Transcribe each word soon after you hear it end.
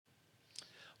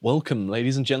Welcome,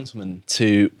 ladies and gentlemen,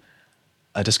 to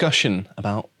a discussion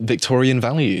about Victorian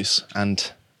values.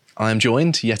 And I am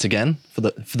joined yet again for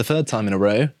the third time in a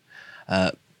row,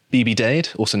 BB Dade,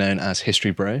 also known as History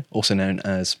Bro, also known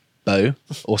as Beau,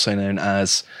 also known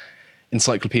as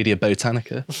Encyclopedia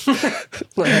Botanica.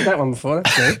 Not heard that one before,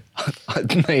 that's good.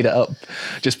 I made it up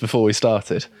just before we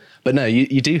started. But no,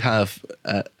 you do have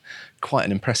quite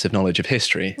an impressive knowledge of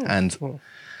history. And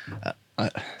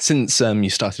since you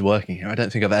started working here, I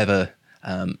don't think I've ever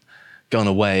gone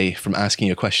away from asking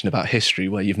you a question about history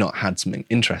where you've not had something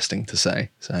interesting to say.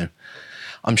 So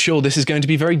I'm sure this is going to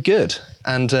be very good.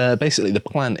 And basically the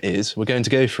plan is we're going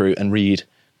to go through and read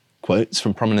quotes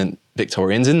from prominent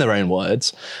Victorians in their own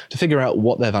words to figure out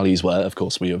what their values were. Of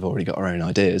course, we have already got our own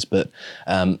ideas, but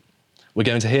we're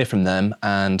going to hear from them.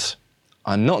 And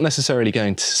I'm not necessarily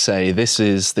going to say this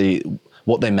is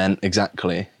what they meant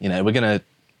exactly. You know, we're going to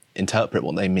interpret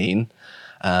what they mean,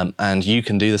 and you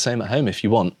can do the same at home if you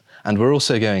want. And we're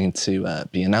also going to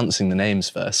be announcing the names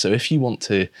first. So if you want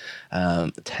to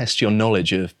test your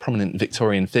knowledge of prominent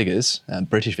Victorian figures,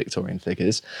 British Victorian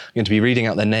figures, I'm going to be reading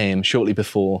out their name shortly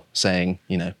before saying,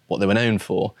 you know, what they were known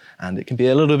for. And it can be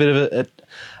a little bit of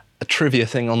a trivia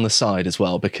thing on the side as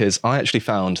well, because I actually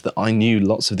found that I knew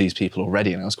lots of these people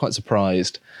already, and I was quite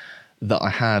surprised that I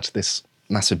had this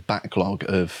massive backlog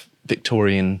of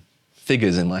Victorian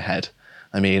figures in my head.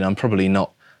 I mean, I'm probably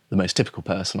not the most typical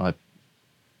person. I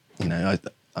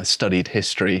studied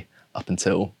history up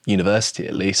until university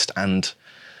at least, and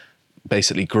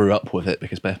basically grew up with it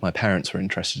because both my parents were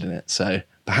interested in it. So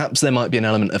perhaps there might be an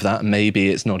element of that. Maybe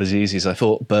it's not as easy as I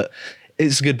thought, but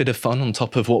it's a good bit of fun on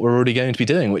top of what we're already going to be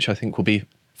doing, which I think will be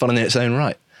fun in its own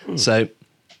right. So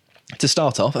to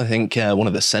start off, I think one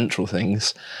of the central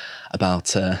things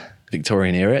about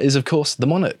Victorian era is, of course, the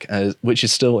monarch, which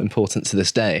is still important to this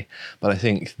day. But I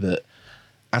think that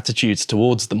attitudes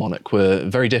towards the monarch were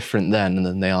very different then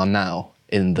than they are now,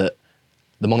 in that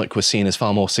the monarch was seen as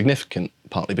far more significant,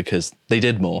 partly because they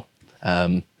did more.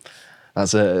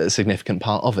 That's a significant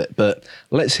part of it. But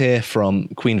let's hear from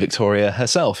Queen Victoria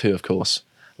herself, who, of course,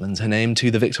 lends her name to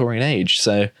the Victorian age.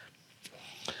 So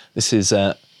this is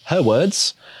her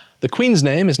words. The Queen's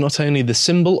name is not only the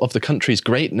symbol of the country's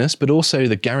greatness, but also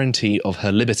the guarantee of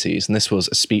her liberties. And this was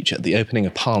a speech at the opening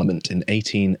of Parliament in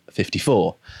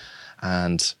 1854.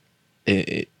 And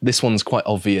this one's quite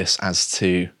obvious as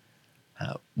to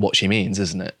what she means,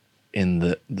 isn't it? In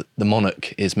that the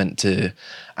monarch is meant to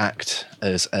act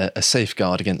as a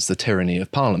safeguard against the tyranny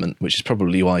of Parliament, which is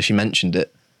probably why she mentioned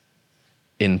it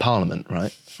in Parliament,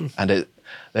 right? And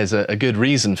there's a good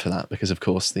reason for that, because, of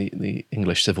course, the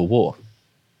English Civil War.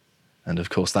 And,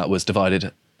 of course, that was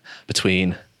divided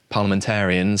between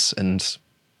parliamentarians and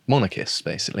monarchists,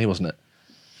 basically, wasn't it?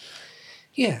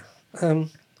 Yeah.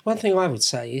 One thing I would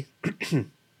say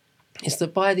is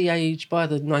that by the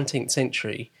 19th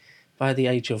century, by the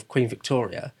age of Queen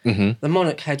Victoria, the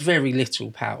monarch had very little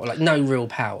power, like no real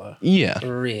power. Yeah.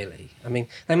 Really. I mean,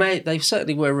 they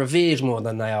certainly were revered more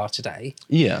than they are today.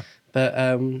 Yeah. But,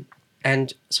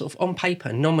 and sort of on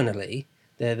paper, nominally,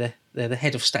 they're the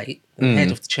head of state, the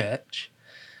head of the church,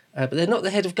 but they're not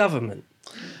the head of government.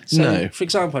 So, no. For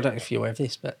example, I don't know if you're aware of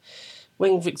this, but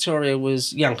when Victoria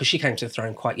was young, because she came to the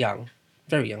throne quite young,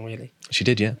 very young, really. She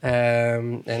did, yeah.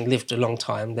 And lived a long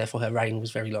time, therefore her reign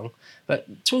was very long.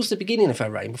 But towards the beginning of her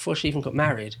reign, before she even got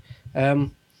married, a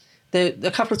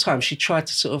couple of times she tried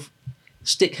to sort of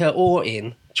stick her oar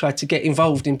in, tried to get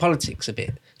involved in politics a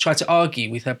bit, tried to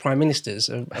argue with her prime ministers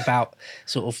about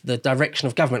sort of the direction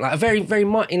of government, like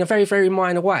in a very, very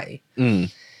minor way.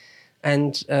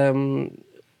 And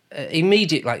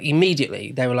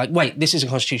immediately they were like, wait, this is a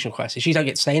constitutional crisis. You don't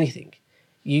get to say anything.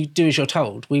 You do as you're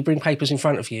told. We bring papers in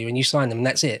front of you and you sign them and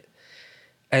that's it.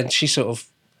 And she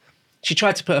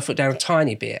tried to put her foot down a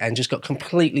tiny bit and just got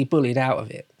completely bullied out of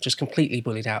it.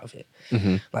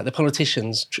 Like the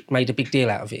politicians made a big deal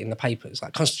out of it in the papers,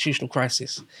 like constitutional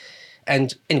crisis.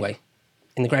 And anyway,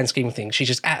 in the grand scheme of things, she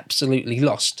just absolutely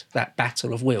lost that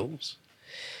battle of wills.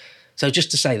 So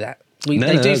just to say that.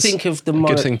 Think of the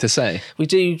monarch. Good thing to say. We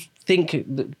do think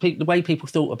that the way people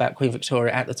thought about Queen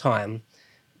Victoria at the time,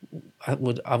 I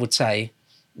would say,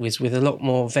 was with a lot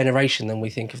more veneration than we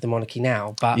think of the monarchy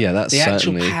now. But yeah, that's the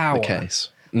actual power, the case.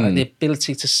 Like the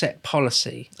ability to set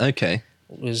policy. Okay.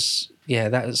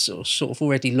 That was sort of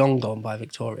already long gone by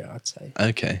Victoria, I'd say.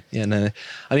 Okay, yeah, no.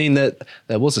 I mean,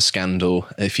 there was a scandal,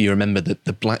 if you remember,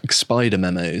 the Black Spider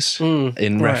memos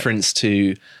in reference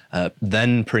to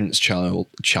then Prince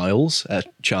Charles,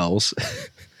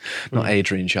 not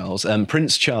Adrian Charles.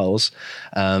 Prince Charles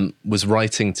was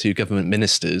writing to government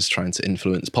ministers trying to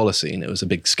influence policy, and it was a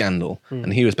big scandal.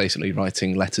 And he was basically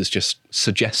writing letters just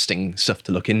suggesting stuff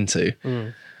to look into.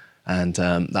 And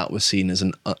that was seen as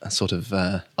a sort of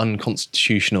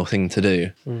unconstitutional thing to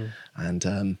do. And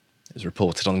it was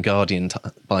reported on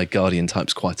by Guardian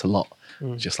types quite a lot.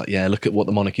 Just like, yeah, look at what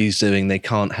the monarchy's doing. They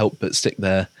can't help but stick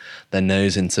their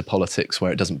nose into politics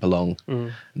where it doesn't belong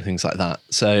and things like that.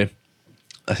 So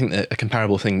I think that a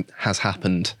comparable thing has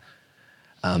happened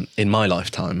in my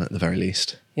lifetime, at the very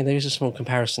least. Yeah, there is a small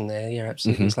comparison there. Yeah,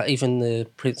 absolutely. It's like even the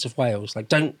Prince of Wales, like,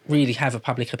 don't really have a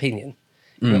public opinion.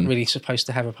 You're not really supposed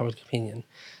to have a public opinion.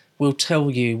 We'll tell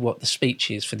you what the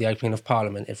speech is for the opening of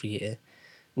Parliament every year,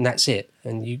 and that's it.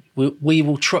 And we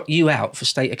will trot you out for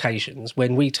state occasions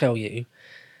when we tell you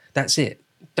that's it.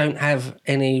 Don't have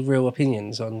any real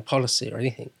opinions on policy or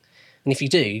anything. And if you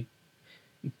do,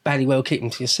 you barely well keep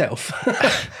them to yourself.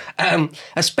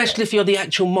 Especially if you're the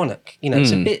actual monarch. You know,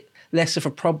 it's a bit less of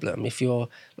a problem if you're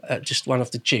just one of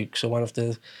the dukes or one of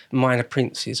the minor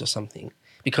princes or something,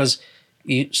 because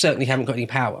you certainly haven't got any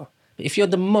power. But if you're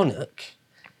the monarch...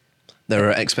 There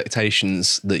are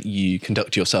expectations that you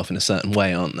conduct yourself in a certain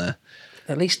way, aren't there?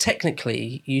 At least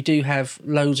technically, you do have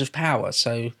loads of power,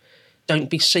 so don't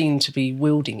be seen to be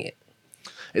wielding it.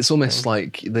 It's almost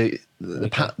like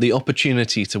the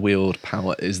opportunity to wield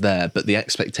power is there, but the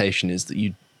expectation is that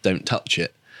you don't touch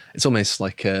it. It's almost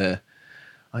like I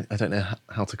don't know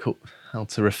how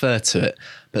to refer to it,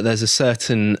 but there's a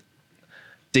certain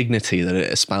dignity that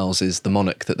it espouses the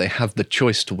monarch, that they have the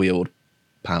choice to wield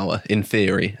power, in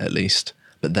theory at least,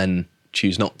 but then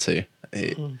choose not to.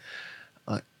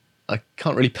 I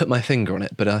can't really put my finger on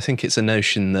it, but I think it's a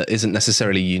notion that isn't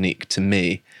necessarily unique to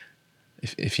me,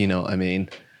 if you know what I mean.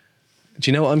 Do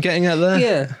you know what I'm getting at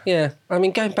there? Yeah. I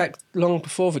mean, going back long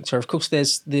before Victoria, of course,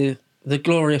 there's the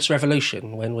Glorious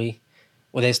Revolution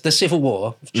there's the Civil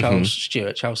War of Charles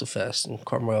Stuart, Charles I, and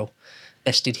Cromwell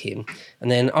bested him.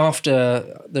 And then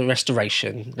after the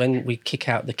Restoration, when we kick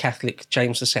out the Catholic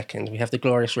James II, we have the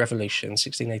Glorious Revolution,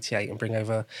 1688, and bring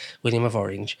over William of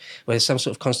Orange, where there's some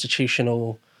sort of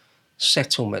constitutional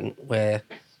settlement where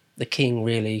the king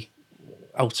really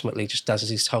ultimately just does as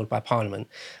he's told by Parliament.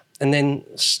 And then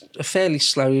a fairly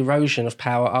slow erosion of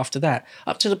power after that,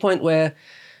 up to the point where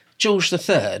George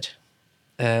III,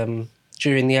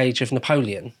 during the age of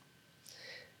Napoleon,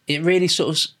 it really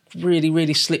sort of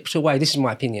really slipped away. This is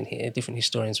my opinion here. Different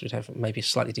historians would have maybe a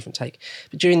slightly different take.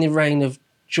 But during the reign of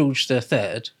George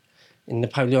III, in the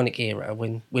Napoleonic era,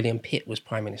 when William Pitt was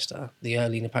Prime Minister, the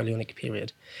early Napoleonic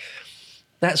period,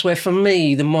 that's where, for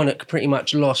me, the monarch pretty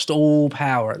much lost all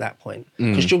power at that point.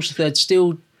 Because George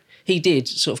III he did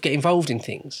sort of get involved in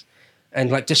things and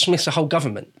like dismiss a whole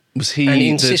government. Was he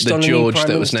the George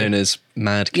that was known as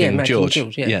Mad King George?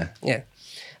 King George, yeah.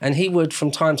 And he would,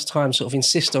 from time to time, sort of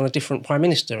insist on a different prime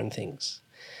minister and things.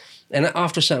 And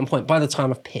after a certain point, by the time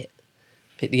of Pitt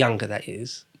the Younger, that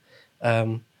is,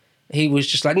 he was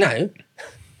just like, no,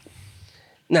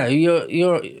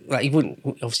 you're like, he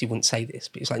wouldn't say this,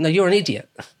 but he's like, no, you're an idiot.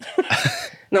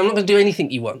 No, I'm not going to do anything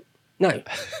you want. No.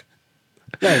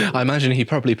 I imagine he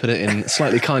probably put it in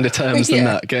slightly kinder terms than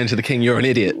that, going to the king, you're an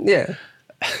idiot. Yeah.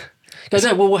 Goes,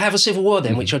 no, well, we'll have a civil war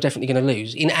then, which you're definitely going to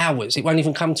lose. In hours, it won't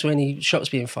even come to any shots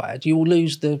being fired. You will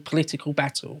lose the political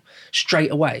battle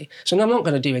straight away. So no, I'm not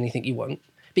going to do anything you want.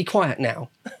 Be quiet now.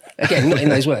 Again, not in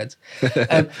those words.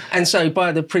 And so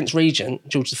by the Prince Regent,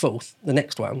 George IV, the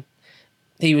next one,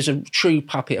 he was a true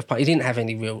puppet of power. He didn't have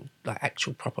any real, like,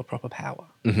 actual proper power.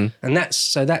 And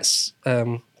that's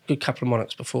a good couple of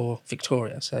monarchs before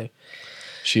Victoria. So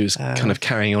she was kind of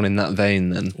carrying on in that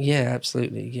vein then. Yeah,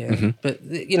 absolutely, yeah. But,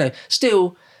 you know,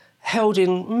 still held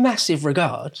in massive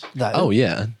regard, though. Oh,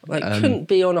 yeah. Like, couldn't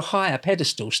be on a higher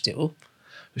pedestal still.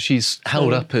 She's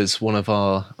held up as one of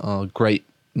our great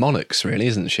monarchs, really,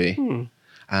 isn't she?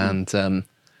 And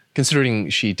considering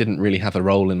she didn't really have a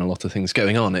role in a lot of things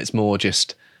going on, it's more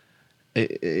just,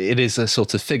 it is a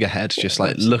sort of figurehead, just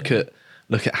like, look at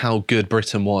how good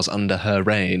Britain was under her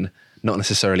reign, not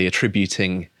necessarily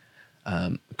attributing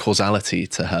causality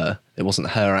to her. It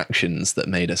wasn't her actions that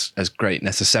made us as great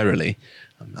necessarily.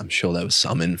 I'm sure there was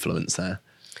some influence there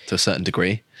to a certain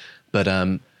degree. But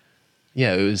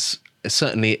yeah, it was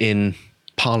certainly in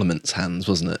Parliament's hands,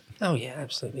 wasn't it? Oh, yeah,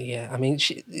 absolutely, yeah. I mean,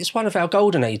 it's one of our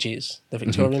golden ages, the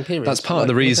Victorian period. That's part of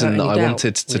the reason that I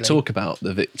wanted to talk about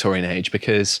the Victorian age,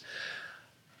 because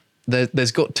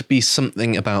there's got to be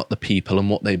something about the people and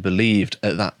what they believed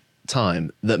at that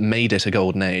time that made it a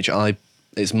golden age.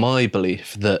 It's my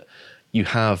belief that you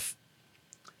have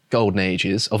golden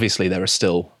ages. Obviously, there are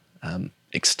still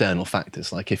external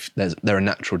factors, like if there are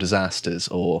natural disasters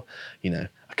or, a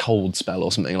cold spell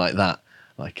or something like that.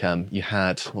 Like you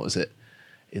had, what was it,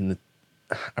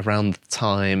 around the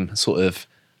time sort of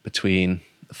between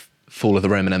the fall of the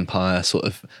Roman Empire sort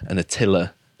of and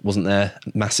Attila, wasn't there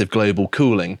massive global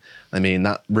cooling? I mean,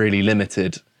 that really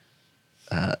limited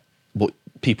what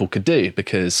people could do,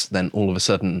 because then all of a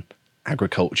sudden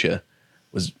agriculture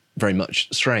was very much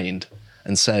strained.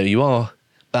 And so you are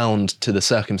bound to the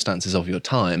circumstances of your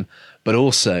time, but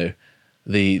also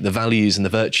the values and the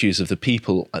virtues of the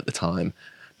people at the time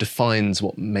defines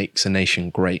what makes a nation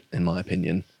great, in my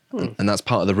opinion. And that's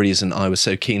part of the reason I was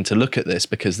so keen to look at this,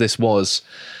 because this was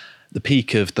the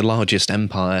peak of the largest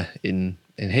empire in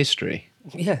history.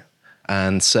 Yeah.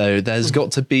 And so there's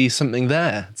got to be something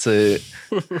there to,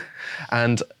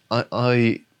 and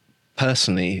I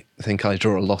personally think I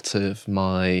draw a lot of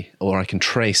I can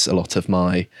trace a lot of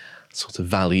my sort of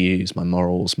values, my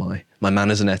morals, my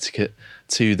manners and etiquette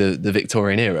to the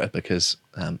Victorian era, because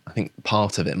I think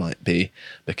part of it might be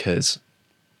because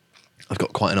I've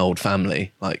got quite an old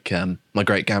family. Like my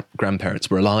great grandparents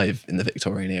were alive in the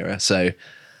Victorian era, so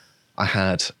I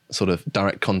had sort of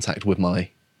direct contact with my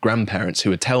grandparents who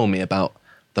would tell me about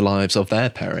the lives of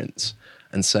their parents.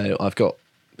 And so I've got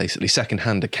basically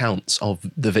secondhand accounts of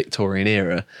the Victorian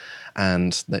era,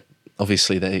 and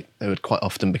obviously they would quite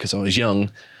often, because I was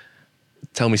young,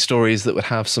 tell me stories that would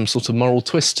have some sort of moral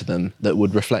twist to them that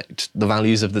would reflect the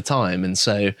values of the time. And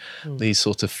so these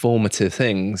sort of formative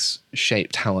things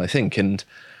shaped how I think. And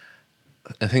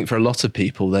I think for a lot of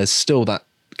people, there's still that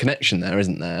connection there,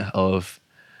 isn't there, of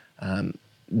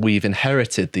we've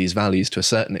inherited these values to a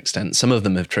certain extent. Some of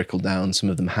them have trickled down, some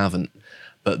of them haven't,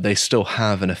 but they still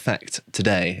have an effect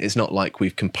today. It's not like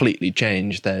we've completely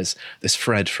changed. There's this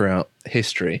thread throughout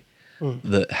history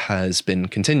that has been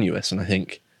continuous. And I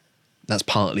think that's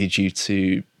partly due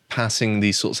to passing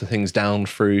these sorts of things down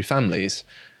through families.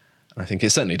 And I think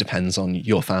it certainly depends on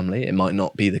your family. It might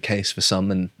not be the case for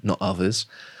some and not others,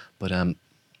 but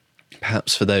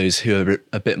perhaps for those who are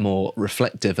a bit more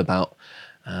reflective about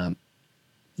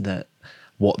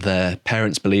what their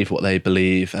parents believe, what they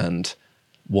believe, and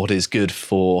what is good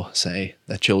for, say,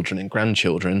 their children and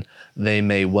grandchildren, they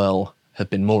may well have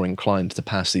been more inclined to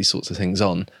pass these sorts of things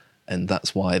on. And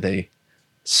that's why they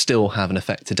still have an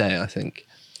effect today, I think.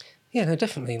 Yeah, no,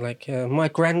 definitely. Like my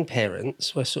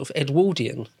grandparents were sort of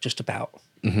Edwardian, just about.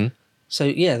 Mm-hmm. So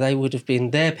yeah, they would have been,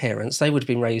 their parents, they would have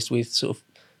been raised with sort of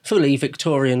fully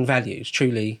Victorian values,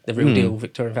 truly the real deal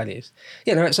Victorian values.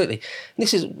 Yeah, no, absolutely.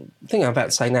 This is, the thing I'm about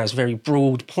to say now is a very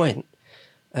broad point.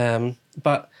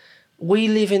 But we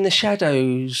live in the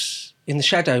shadow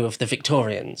of the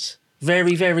Victorians,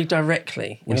 very, very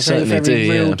directly, in a very, very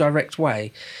real, direct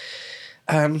way.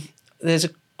 There's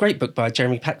a great book by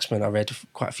Jeremy Paxman I read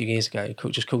quite a few years ago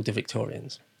called The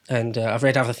Victorians. And I've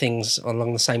read other things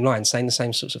along the same lines, saying the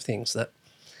same sorts of things, that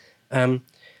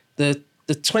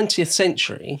the 20th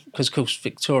century, because of course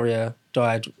Victoria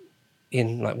died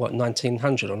in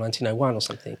 1900 or 1901 or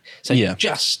something. So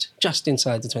just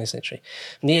inside the 20th century.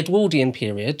 And the Edwardian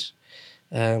period,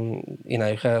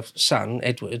 her son,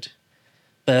 Edward,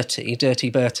 Bertie, Dirty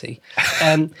Bertie,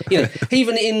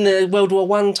 even in the World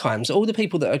War I times, all the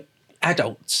people that are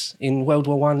adults in World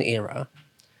War I era,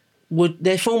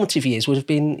 their formative years would have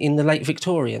been in the late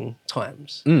Victorian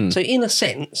times. So in a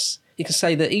sense, you can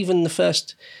say that even the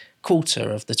first quarter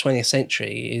of the 20th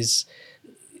century is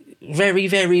very,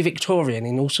 very Victorian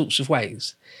in all sorts of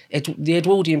ways. The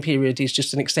Edwardian period is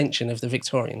just an extension of the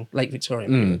late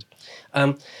Victorian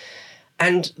period.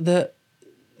 And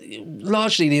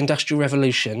largely the Industrial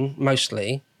Revolution,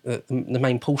 mostly, the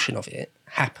main portion of it,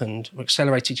 happened or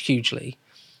accelerated hugely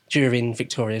during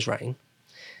Victoria's reign.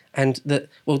 And the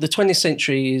 20th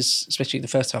century is, especially the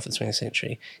first half of the 20th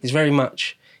century, is very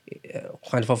much,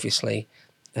 kind of obviously,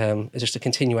 just a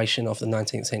continuation of the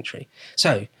 19th century.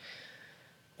 So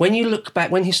when you look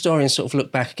back, when historians sort of look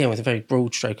back again with a very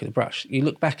broad stroke of the brush, you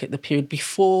look back at the period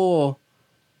before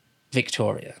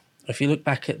Victoria. If you look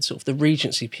back at sort of the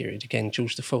Regency period, again,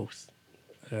 George IV,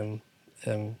 the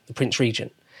Prince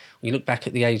Regent, we look back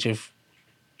at the age of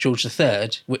George III,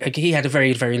 he had a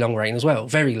very, very long reign as well,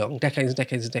 very long, decades and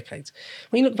decades and decades.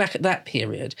 When you look back at that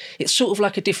period, it's sort of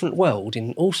like a different world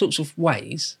in all sorts of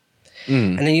ways.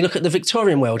 And then you look at the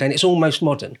Victorian world and it's almost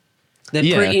modern.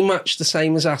 They're pretty much the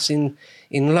same as us in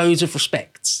loads of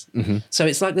respects. Mm-hmm. So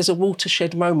it's like there's a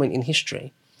watershed moment in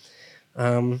history.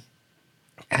 We're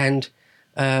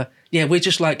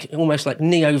just like almost like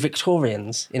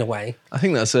neo-Victorians in a way. I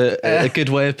think that's a good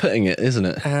way of putting it, isn't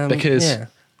it? Because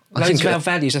loads of our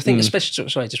values. I think especially,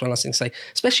 sorry, just one last thing to say,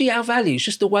 especially our values,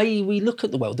 just the way we look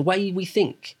at the world, the way we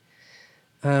think.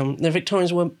 The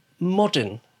Victorians were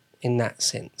modern in that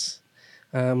sense.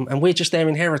 And we're just their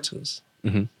inheritors.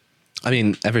 Mm-hmm. I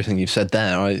mean, everything you've said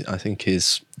there, I think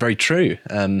is very true.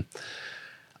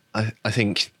 I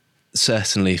think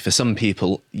certainly for some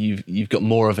people, you've got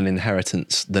more of an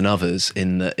inheritance than others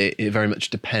in that it very much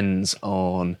depends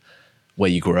on where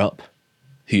you grew up,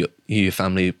 who your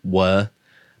family were,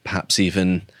 perhaps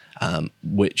even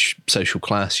which social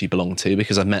class you belong to,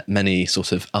 because I've met many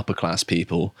sort of upper class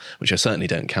people, which I certainly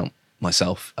don't count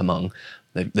myself among.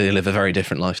 They live a very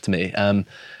different life to me.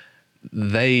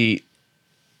 They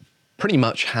pretty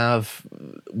much have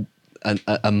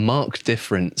a marked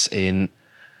difference in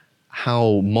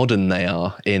how modern they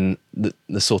are in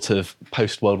the sort of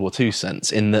post-World War II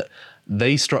sense, in that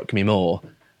they struck me more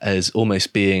as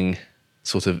almost being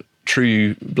sort of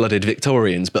true-blooded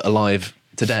Victorians, but alive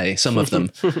today, some of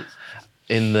them,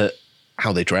 in that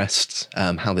how they dressed,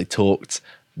 how they talked,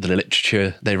 the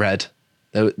literature they read.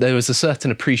 There was a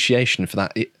certain appreciation for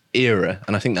that era,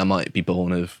 and I think that might be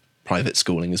born of private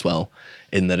schooling as well,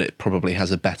 in that it probably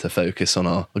has a better focus on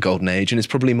our golden age, and it's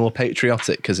probably more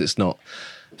patriotic because it's not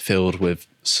filled with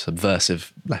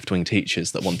subversive left-wing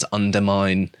teachers that want to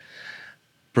undermine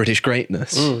British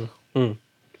greatness.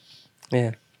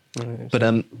 Yeah.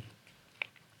 But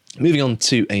moving on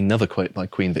to another quote by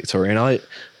Queen Victoria, and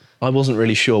I wasn't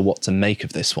really sure what to make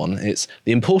of this one. It's,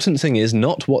 "The important thing is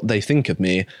not what they think of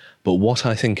me, but what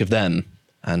I think of them."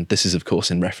 And this is, of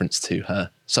course, in reference to her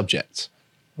subjects.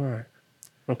 Right.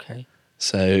 Okay.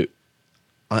 So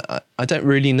I don't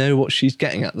really know what she's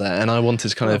getting at there, and I wanted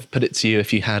to kind of put it to you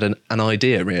if you had an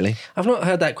idea, really. I've not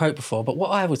heard that quote before, but what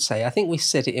I would say, I think we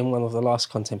said it in one of the last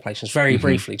Contemplations very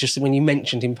briefly, just when you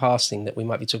mentioned in passing that we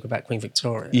might be talking about Queen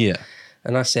Victoria. Yeah.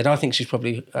 And I said, I think she's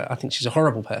a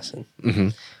horrible person. Mm-hmm.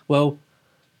 Well,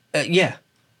 yeah,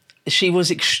 she was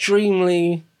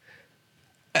extremely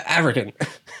arrogant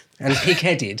and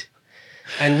pig-headed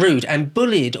and rude and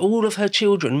bullied all of her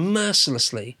children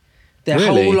mercilessly their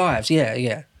whole lives.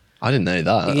 Yeah. I didn't know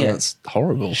that. Yeah. That's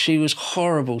horrible. She was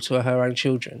horrible to her own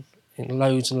children in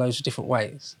loads and loads of different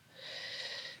ways.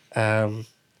 And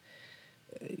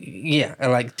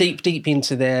like deep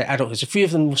into their adulthood. A few of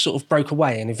them sort of broke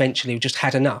away and eventually just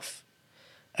had enough.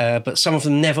 But some of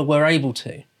them never were able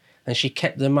to. And she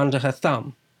kept them under her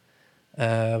thumb,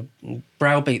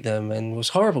 browbeat them, and was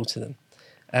horrible to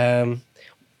them.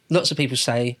 Lots of people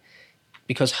say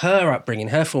because her upbringing,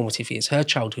 her formative years, her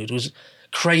childhood was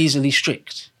crazily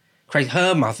strict.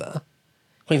 Her mother,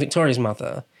 Queen Victoria's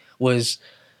mother, was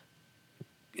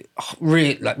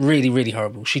really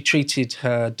horrible. She treated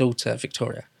her daughter,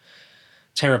 Victoria,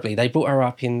 terribly. They brought her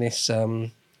up in this,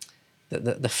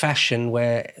 the fashion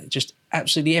where just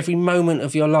absolutely every moment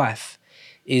of your life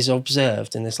is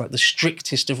observed, and there's like the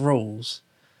strictest of rules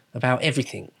about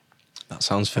everything. That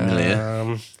sounds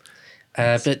familiar.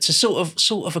 But to sort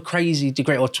of a crazy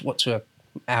degree, or what to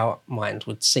our mind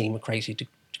would seem a crazy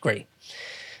degree.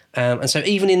 And so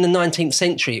even in the 19th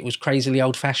century, it was crazily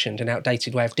old-fashioned and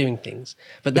outdated way of doing things.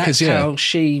 But that's how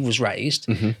she was raised.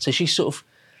 Mm-hmm. So she sort of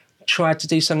tried to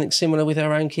do something similar with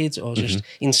her own kids, or just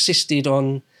insisted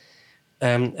on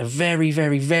a very,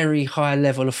 very, very high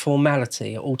level of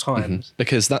formality at all times. Mm-hmm.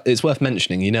 Because it's worth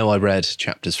mentioning, I read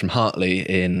chapters from Hartley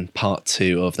in part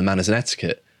 2 of the Manners and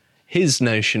Etiquette. His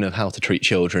notion of how to treat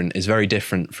children is very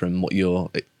different from what you're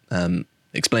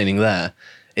explaining there,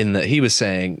 in that he was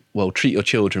saying, well, treat your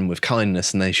children with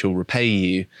kindness and they shall repay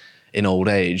you in old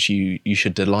age. You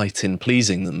should delight in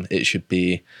pleasing them. It should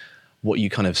be what you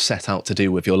kind of set out to do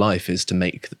with your life, is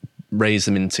to raise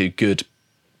them into good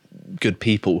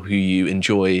people who you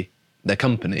enjoy their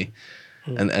company.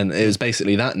 And it was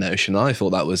basically that notion. I thought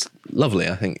that was lovely.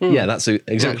 I think, that's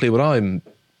exactly what I'm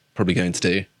probably going to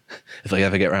do if I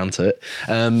ever get around to it.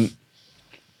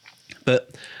 But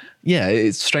yeah,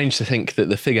 it's strange to think that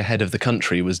the figurehead of the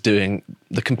country was doing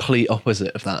the complete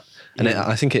opposite of that. And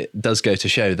I think it does go to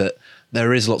show that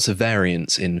there is lots of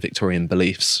variance in Victorian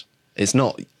beliefs. It's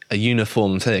not a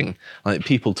uniform thing. Like,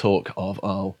 people talk of,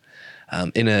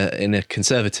 in a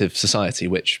conservative society,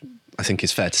 which I think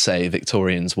is fair to say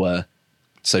Victorians were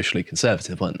socially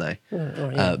conservative, weren't they?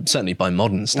 Certainly by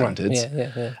modern standards.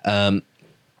 Right.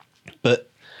 But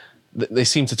they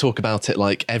seem to talk about it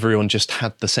like everyone just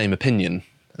had the same opinion.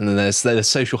 And then there's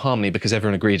social harmony because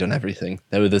everyone agreed on everything.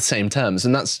 They were the same terms,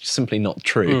 and that's simply not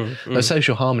true. There's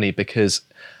social harmony because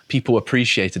people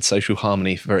appreciated social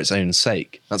harmony for its own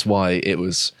sake. That's why it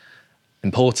was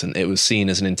important. It was seen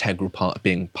as an integral part of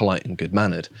being polite and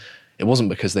good-mannered. It wasn't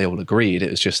because they all agreed.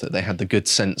 It was just that they had the good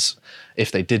sense,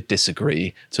 if they did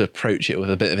disagree, to approach it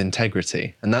with a bit of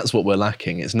integrity. And that's what we're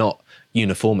lacking. It's not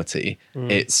uniformity.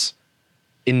 It's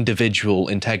individual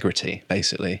integrity,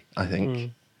 basically, I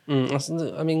think.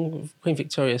 I mean, Queen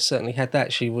Victoria certainly had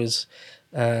that. She was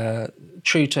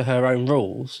true to her own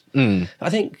rules. I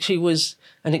think she was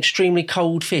an extremely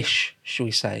cold fish, shall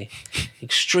we say.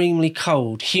 Extremely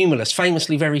cold, humorless,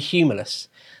 famously very humorless.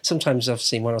 Sometimes I've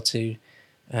seen one or two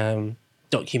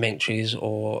documentaries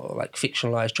or like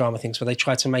fictionalised drama things where they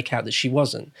try to make out that she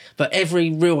wasn't. But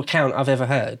every real account I've ever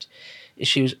heard,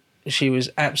 she was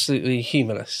absolutely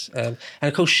humorless. And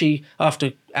of course, she,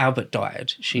 after Albert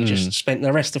died, she just spent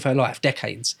the rest of her life,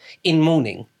 decades, in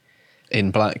mourning.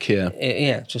 In black, yeah.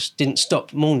 Yeah, just didn't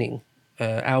stop mourning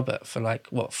Albert for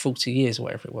 40 years or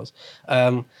whatever it was.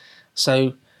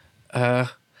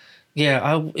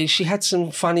 She had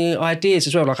some funny ideas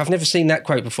as well. Like, I've never seen that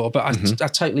quote before, but I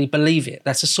totally believe it.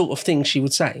 That's the sort of thing she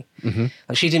would say.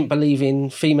 Like, she didn't believe in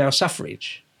female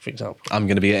suffrage, for example. I'm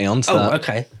going to be getting onto that. Oh,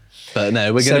 okay. But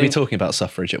no, we're going to be talking about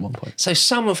suffrage at one point. So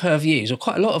some of her views, or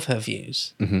quite a lot of her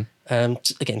views, again,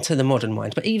 to the modern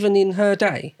mind, but even in her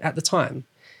day, at the time,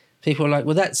 people were like,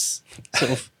 well, that's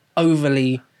sort of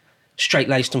overly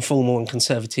straight-laced and formal and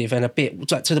conservative and a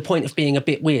bit, like, to the point of being a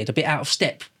bit weird, a bit out of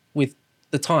step with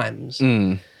the times.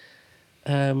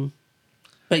 But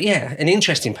yeah, an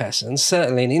interesting person,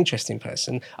 certainly an interesting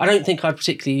person. I don't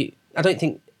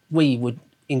think we would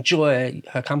enjoy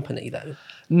her company, though.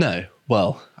 No.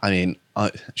 Well, I mean,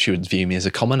 she would view me as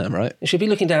a commoner, right? She'd be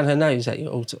looking down her nose at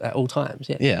you at all times,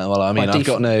 yeah. Yeah, well, I mean, I've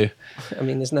got no... I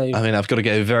mean, there's no... I mean, I've got to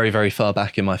go very, very far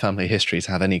back in my family history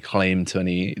to have any claim to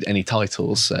any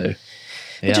titles, so...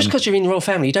 Yeah. Just because you're in the royal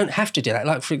family, you don't have to do that.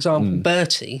 Like, for example,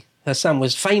 Bertie, her son,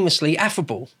 was famously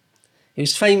affable. He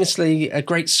was famously a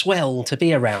great swell to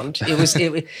be around.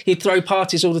 He'd throw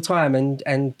parties all the time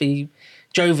and be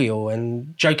jovial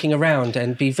and joking around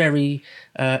and be very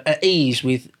at ease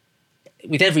with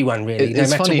everyone, really, no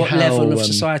matter what level of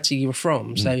society you were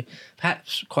from. So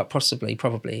perhaps, quite possibly,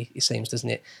 probably, it seems, doesn't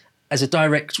it, as a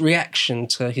direct reaction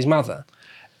to his mother.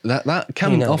 That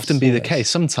can often be the case.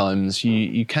 Sometimes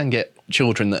you can get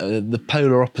children that are the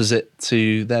polar opposite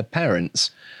to their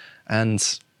parents.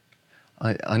 And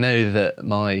I know that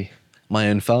my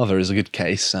own father is a good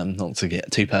case, not to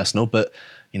get too personal, but,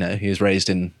 you know, he was raised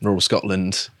in rural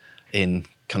Scotland in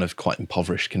kind of quite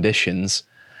impoverished conditions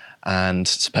and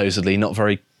supposedly not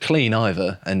very clean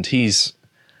either. And he's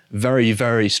very,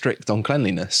 very strict on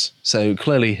cleanliness. So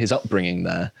clearly his upbringing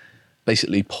there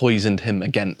basically poisoned him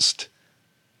against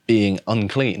being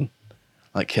unclean.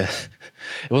 Like, it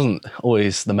wasn't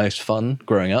always the most fun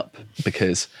growing up,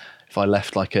 because if I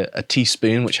left like a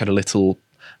teaspoon which had a little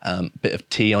bit of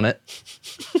tea on it,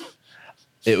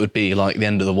 it would be like the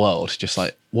end of the world. Just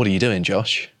like, what are you doing,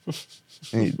 Josh?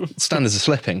 Standards are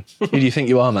slipping. Who do you think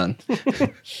you are, man?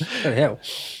 Oh, hell.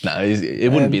 No, it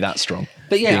wouldn't be that strong.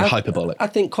 But yeah, being hyperbolic. I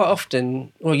think quite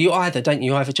often, well, you either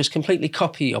just completely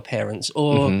copy your parents,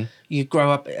 or you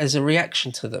grow up as a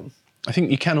reaction to them. I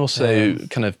think you can also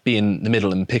kind of be in the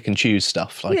middle and pick and choose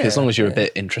stuff, like, as long as you're a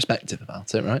bit introspective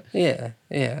about it, right? Yeah.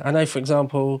 I know, for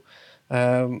example,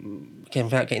 again,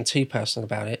 without getting too personal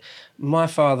about it, my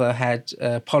father had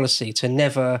a policy to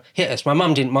never hit us. My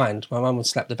mum didn't mind. My mum would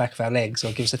slap the back of our legs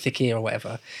or give us a thick ear or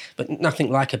whatever, but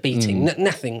nothing like a beating,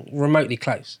 nothing remotely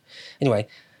close. Anyway,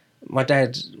 my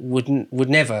dad would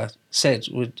never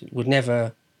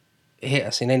hit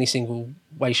us in any single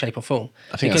way, shape or form.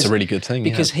 I think that's a really good thing.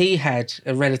 Because he had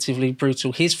a relatively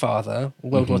brutal, his father,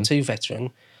 World War II veteran,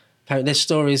 apparently there's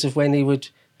stories of when he would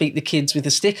beat the kids with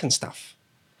a stick and stuff.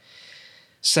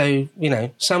 So, you know,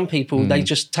 some people, they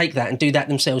just take that and do that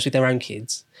themselves with their own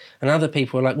kids. And other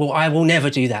people are like, well, I will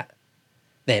never do that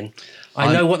then.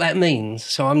 I know what that means,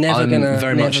 so I'm never going to... I'm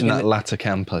very much in that latter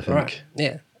camp, I think. Right,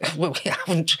 yeah. Well,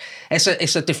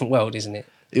 it's a different world, isn't it?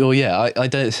 Well, yeah, I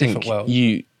don't think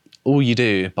all you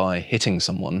do by hitting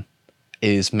someone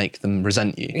is make them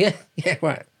resent you. Yeah,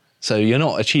 right. So you're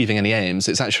not achieving any aims.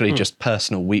 It's actually just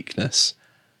personal weakness,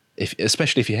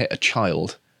 especially if you hit a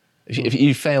child. If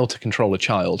you fail to control a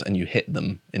child and you hit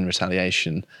them in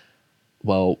retaliation,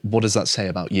 well, what does that say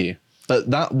about you?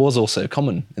 But that was also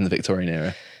common in the Victorian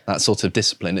era, that sort of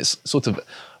discipline. It's sort of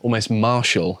almost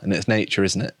martial in its nature,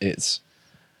 isn't it?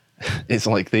 It's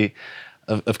like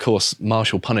of course,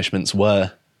 martial punishments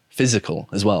were physical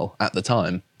as well at the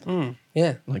time.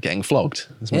 Yeah. Like getting flogged,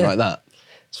 something like that.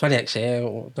 It's funny, actually, I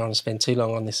don't want to spend too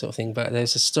long on this sort of thing, but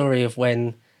there's a story of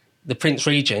when the Prince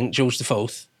Regent, George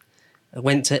IV,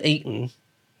 went to Eton,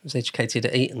 was educated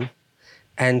at Eton,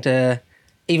 and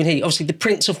even he, obviously the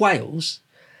Prince of Wales,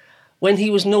 when he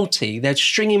was naughty, they'd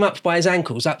string him up by his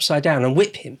ankles upside down and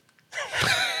whip him.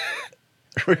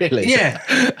 Really?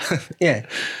 Yeah.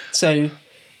 So...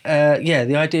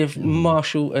 the idea of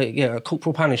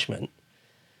corporal punishment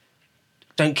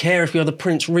don't care if you're the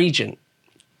Prince Regent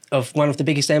of one of the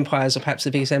biggest empires, or perhaps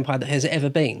the biggest empire that has ever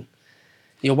been.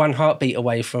 You're one heartbeat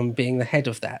away from being the head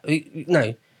of that.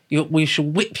 No, we shall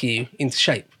whip you into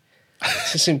shape.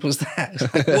 It's as simple as that.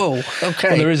 It's like, whoa, okay.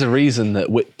 Well, there is a reason that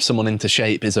whip someone into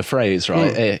shape is a phrase,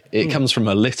 right? It comes from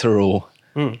a literal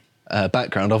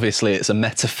background. Obviously, it's a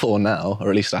metaphor now,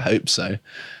 or at least I hope so.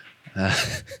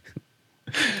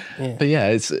 But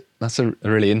yeah, that's a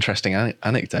really interesting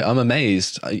anecdote. I'm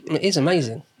amazed. It is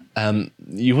amazing.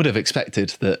 You would have expected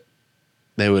that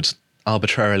they would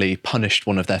arbitrarily punish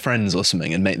one of their friends or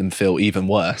something and make them feel even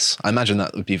worse. I imagine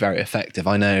that would be very effective.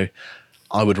 I know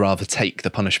I would rather take the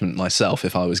punishment myself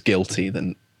if I was guilty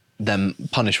than them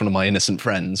punish one of my innocent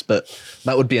friends, but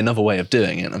that would be another way of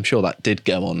doing it. I'm sure that did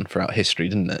go on throughout history,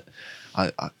 didn't it?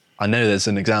 I know there's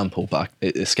an example, but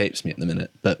it escapes me at the minute.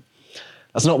 But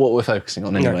that's not what we're focusing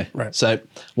on anyway. No, right. So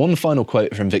one final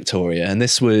quote from Victoria, and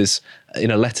this was in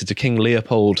a letter to King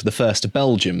Leopold I of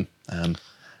Belgium.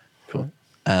 Cool.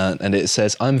 And it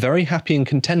says, "I'm very happy and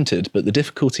contented, but the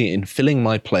difficulty in filling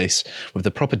my place with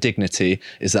the proper dignity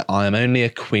is that I am only a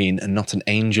queen and not an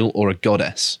angel or a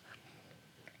goddess."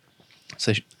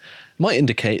 So might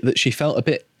indicate that she felt a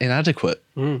bit inadequate,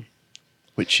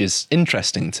 which is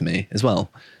interesting to me as well,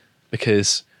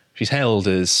 because she's hailed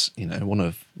as, you know, one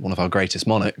of our greatest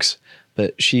monarchs,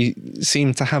 but she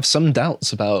seemed to have some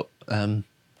doubts about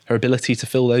her ability to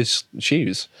fill those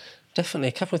shoes. Definitely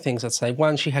a couple of things I'd say.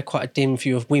 One, she had quite a dim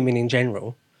view of women in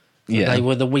general. Yeah. They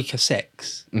were the weaker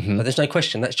sex. But there's no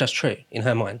question, that's just true in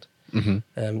her mind.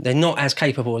 They're not as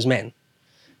capable as men.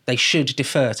 They should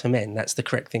defer to men. That's the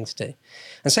correct thing to do.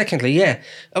 And secondly, yeah,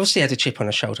 obviously had a chip on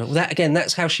her shoulder. Well, that, again,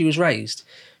 that's how she was raised.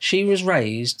 She was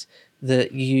raised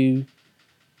that you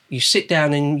sit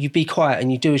down and you be quiet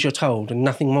and you do as you're told and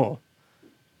nothing more.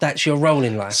 That's your role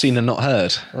in life. Seen and not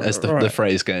heard, as the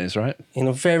phrase goes, right? In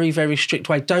a very, very strict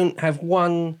way. Don't have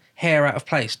one hair out of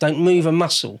place. Don't move a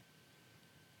muscle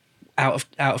out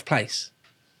of place.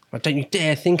 Like, don't you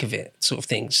dare think of it, sort of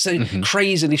thing. So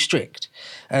crazily strict.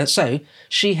 So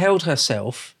she held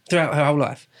herself throughout her whole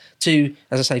life to,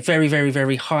 as I say, very, very,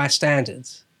 very high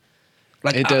standards.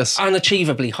 Like It does.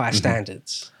 Unachievably high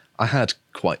standards. I had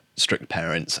quite strict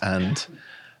parents, and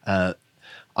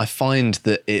I find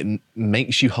that it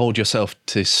makes you hold yourself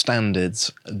to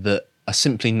standards that are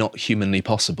simply not humanly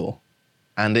possible.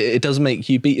 And it does make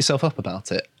you beat yourself up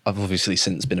about it. I've obviously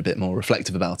since been a bit more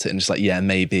reflective about it and just like, yeah,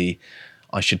 maybe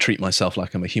I should treat myself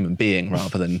like I'm a human being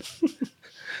rather than...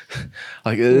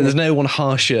 like, there's no one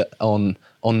harsher on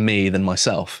me than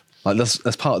myself. Like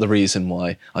that's part of the reason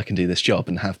why I can do this job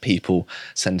and have people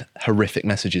send horrific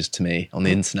messages to me on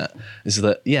the internet, is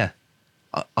that, yeah,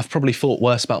 I've probably thought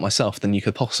worse about myself than you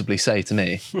could possibly say to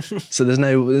me. So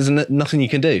there's nothing you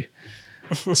can do.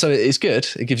 So it's good.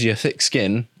 It gives you a thick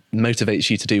skin, motivates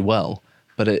you to do well.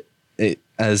 But it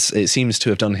as it seems to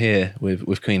have done here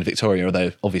with Queen Victoria,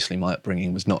 although obviously my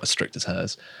upbringing was not as strict as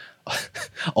hers,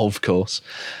 of course.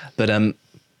 But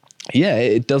yeah,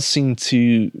 it does seem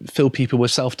to fill people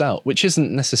with self-doubt, which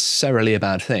isn't necessarily a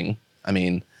bad thing. I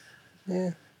mean...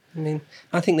 Yeah. I mean,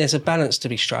 I think there's a balance to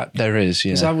be struck. There is,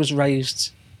 yeah. Because I was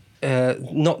raised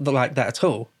not like that at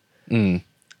all.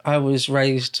 I was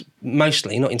raised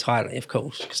mostly, not entirely, of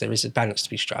course, because there is a balance to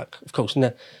be struck. Of course,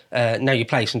 know your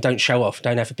place and don't show off,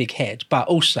 don't have a big head. But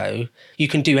also, you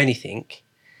can do anything.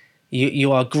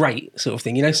 You are great, sort of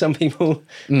thing. You know, some people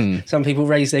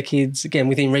raise their kids, again,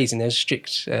 within reason. There's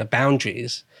strict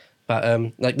boundaries.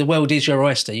 But like the world is your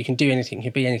oyster. You can do anything, you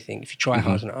can be anything if you try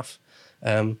hard enough.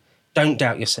 Don't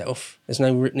doubt yourself. There's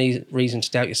no reason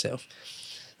to doubt yourself.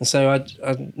 And so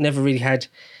I never really had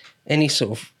any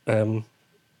sort of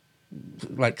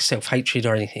like self-hatred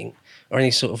or anything, or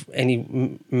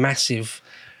any massive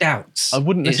doubts. I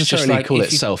wouldn't necessarily like call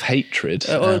it self-hatred.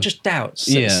 Or just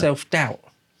doubts, self-doubt.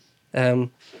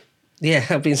 Yeah,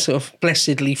 I've been sort of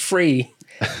blessedly free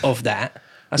of that.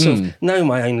 I sort of know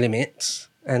my own limits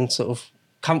and sort of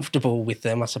comfortable with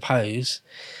them, I suppose.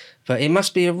 But it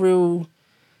must be a real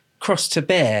cross to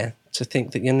bear to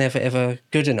think that you're never ever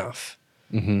good enough.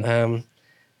 And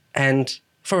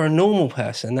for a normal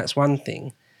person, that's one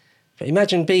thing. But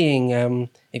imagine being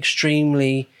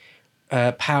extremely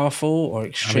powerful or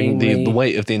extremely... I mean, the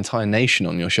weight of the entire nation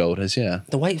on your shoulders, yeah.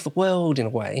 The weight of the world, in a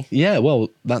way. Yeah, well,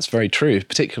 that's very true,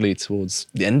 particularly towards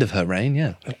the end of her reign,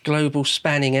 yeah. A global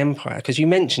spanning empire, because you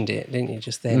mentioned it, didn't you,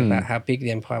 just then, about how big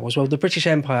the empire was. Well, the British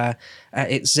Empire,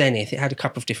 at its zenith, it had a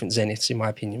couple of different zeniths, in my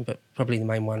opinion, but probably the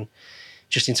main one,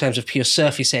 just in terms of pure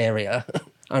surface area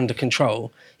under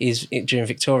control, is during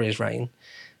Victoria's reign.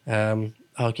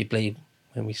 Arguably,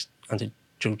 under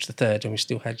George III, when we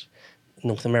still had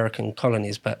North American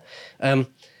colonies. But,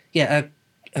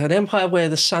 an empire where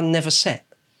the sun never set.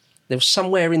 There was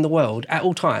somewhere in the world at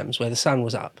all times where the sun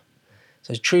was up.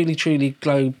 So truly, truly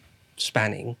globe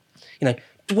spanning.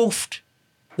 Dwarfed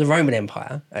the Roman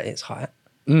Empire at its height.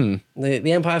 The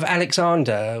Empire of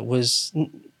Alexander was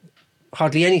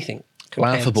hardly anything.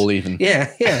 Laughable even.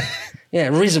 Yeah,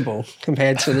 risible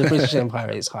compared to the British Empire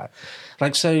at its height.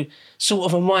 So sort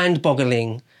of a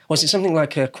mind-boggling, was it something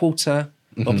like a quarter,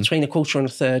 or between a quarter and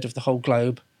a third of the whole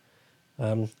globe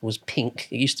was pink.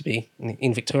 It used to be,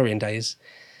 in Victorian days,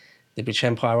 the British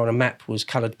Empire on a map was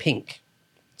coloured pink.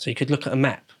 So you could look at a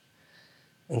map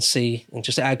and see, and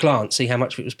just at a glance, see how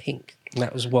much of it was pink. And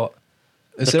that was what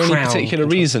Is there any particular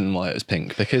reason why it was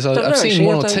pink? Because I've seen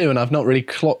one or two and I've not really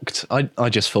clocked. I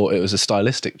just thought it was a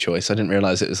stylistic choice. I didn't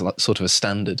realise it was sort of a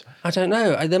standard. I don't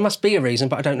know. There must be a reason,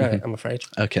 but I don't know it, I'm afraid.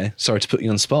 Okay, sorry to put you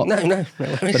on the spot. No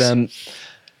worries. But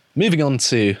moving on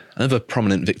to another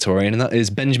prominent Victorian, and that is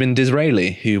Benjamin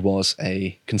Disraeli, who was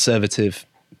a Conservative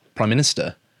Prime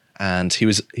Minister. And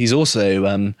he's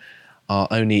also our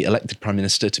only elected Prime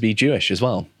Minister to be Jewish as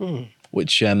well,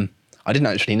 which I didn't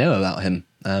actually know about him.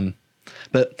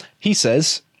 But he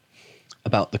says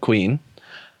about the Queen,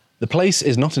 the place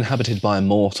is not inhabited by a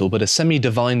mortal, but a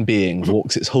semi-divine being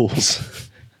walks its halls,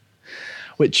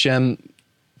 which to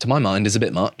my mind is a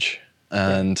bit much.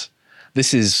 And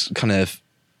this is kind of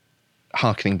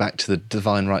harkening back to the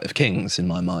divine right of kings in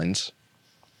my mind,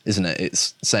 isn't it?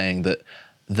 It's saying that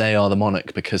they are the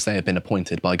monarch because they have been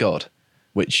appointed by God,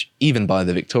 which even by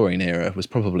the Victorian era was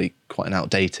probably quite an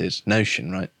outdated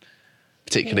notion, right?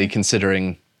 Particularly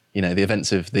considering, the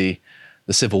events of the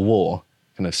Civil War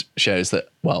kind of shows that,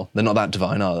 well, they're not that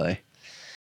divine, are they?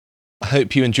 I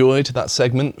hope you enjoyed that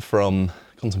segment from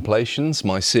Contemplations,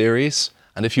 my series.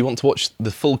 And if you want to watch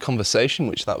the full conversation,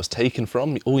 which that was taken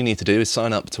from, all you need to do is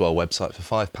sign up to our website for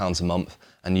 £5 a month,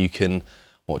 and you can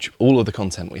watch all of the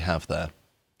content we have there.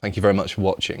 Thank you very much for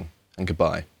watching, and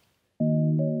goodbye.